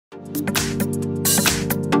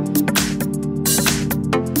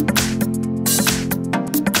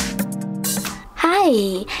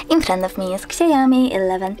Hey! In front of me is Xiaomi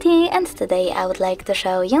 11T, and today I would like to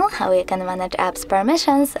show you how you can manage apps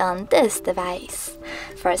permissions on this device.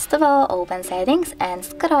 First of all, open Settings and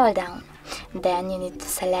scroll down. Then you need to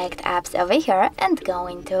select Apps over here and go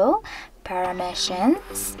into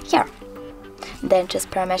Permissions here. Then choose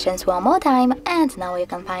Permissions one more time, and now you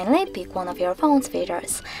can finally pick one of your phone's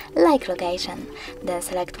features, like location. Then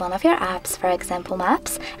select one of your apps, for example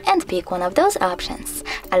Maps, and pick one of those options.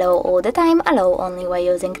 Allow all the time, allow only while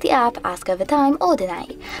using the app, ask every time, or deny.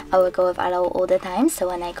 I will go with allow all the time, so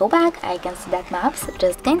when I go back I can see that Maps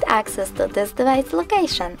just gained access to this device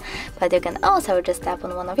location. But you can also just tap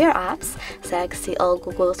on one of your apps, select see all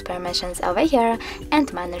Google's permissions over here,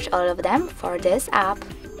 and manage all of them for this app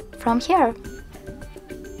from here.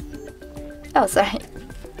 Oh, sorry.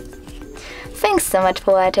 Thanks so much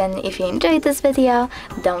for watching. If you enjoyed this video,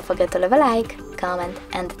 don't forget to leave a like, comment,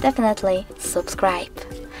 and definitely subscribe.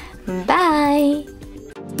 Bye!